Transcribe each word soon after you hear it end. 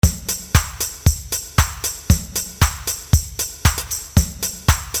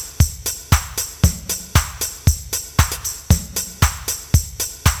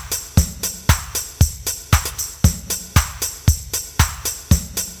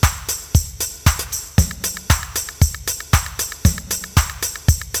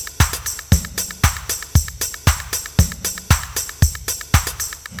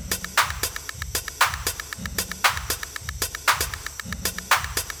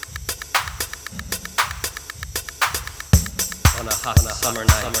hot summer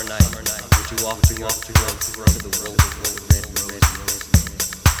night, would you walk to the world of red roses?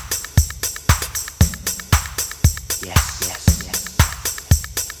 Yes, yes, yes.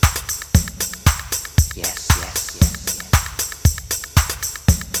 Yes, yes, yes, yes.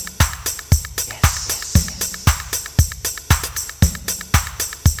 Yes, yes, yes.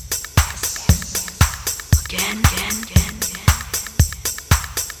 Yes, yes. Again.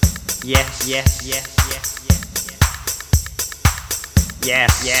 Yes, yes, yes, yes, yes.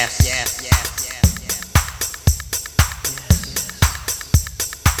 Yes, yes, yes, yes, yes, yes.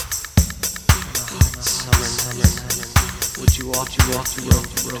 Summer night, would you walk the road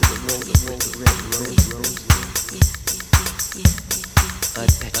of red roses? I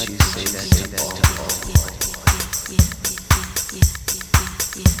bet you say that to all.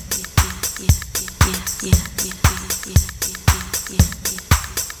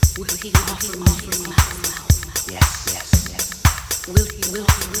 Will he offer me his mouth? Yes, yes, yes. Will he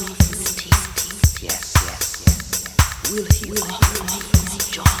offer me his teeth? Yes, yes, yes. Will he offer me his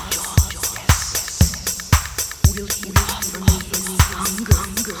jaws? Yes, yes. Will he offer me his hunger?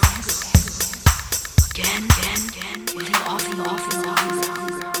 Again. Will he offer me his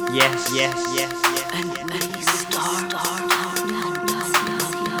hunger? Yes, yes, yes, yes. And many stars.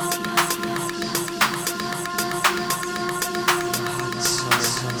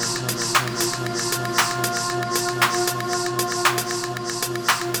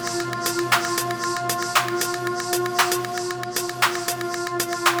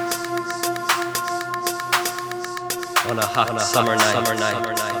 On a hot summer night,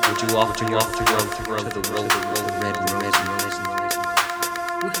 would you walk to the world of red roses?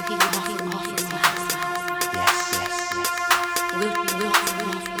 Will he offer me his mouth? Yes, yes, yes. Will he offer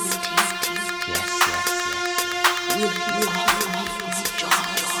me his teeth? Yes, yes, yes. Will he offer me his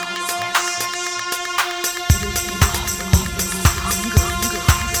jaws? Yes, yes. Will he offer me his hunger?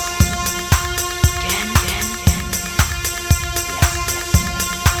 Again. Yes, yes.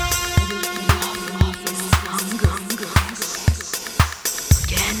 Will he offer me his hunger?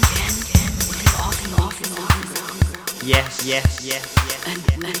 Yes, yes, yes, yes. And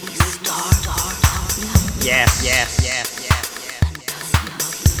many stars. Yes, yes, yes, yes, yes.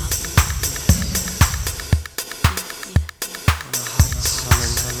 On a hot summer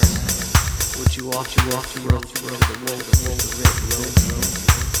night, would you walk the road of red roses?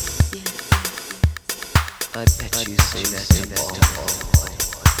 I bet you say that to all.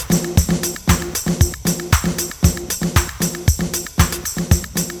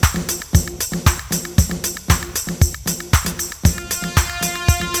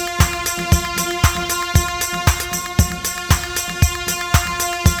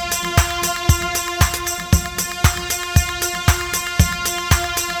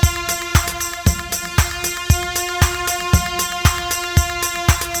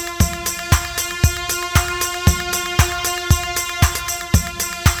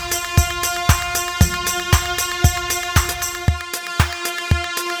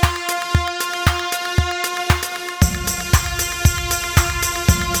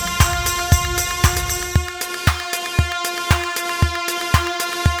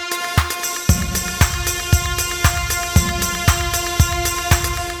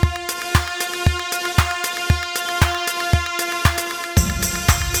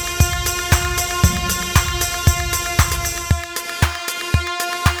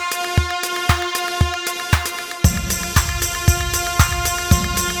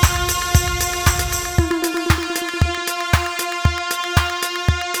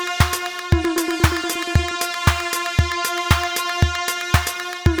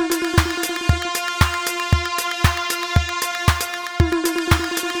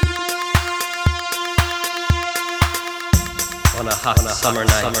 On a hot summer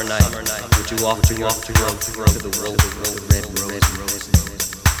night, would you walk to the world of red roses?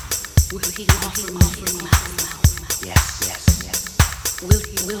 Will he offer me his mouth? Yes, yes, yes. Will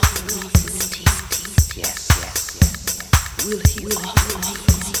he offer me his teeth? Yes, yes, yes. Will he offer me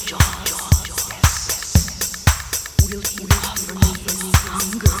his jaws? Yes, yes. Will he offer me his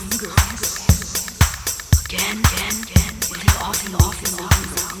hunger? Again. Will he offer me his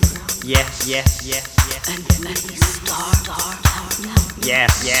hunger? Yes, yes, yes, yes. And many stars.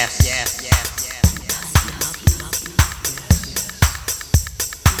 Yes, yes, yes, yes, yes.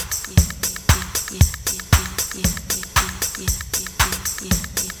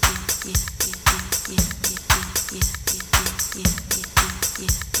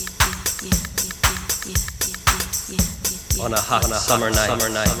 On a hot summer night,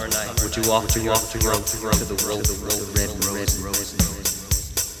 would you walk to the world of red roses?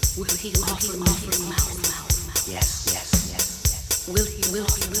 Will he offer me his mouth? Yes, yes, yes, yes. Will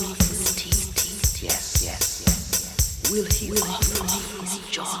he his teeth? Yes, yes, yes. Will he offer me his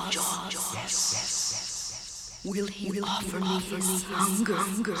jaws? Yes, yes, yes. Will he offer me his hunger?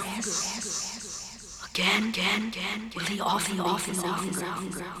 Yes. Again. Will he offer me his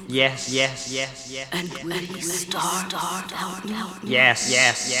hunger? Yes, yes, yes, yes. And will he starve out me? Yes,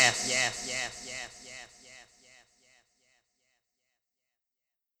 yes, yes, yes, yes.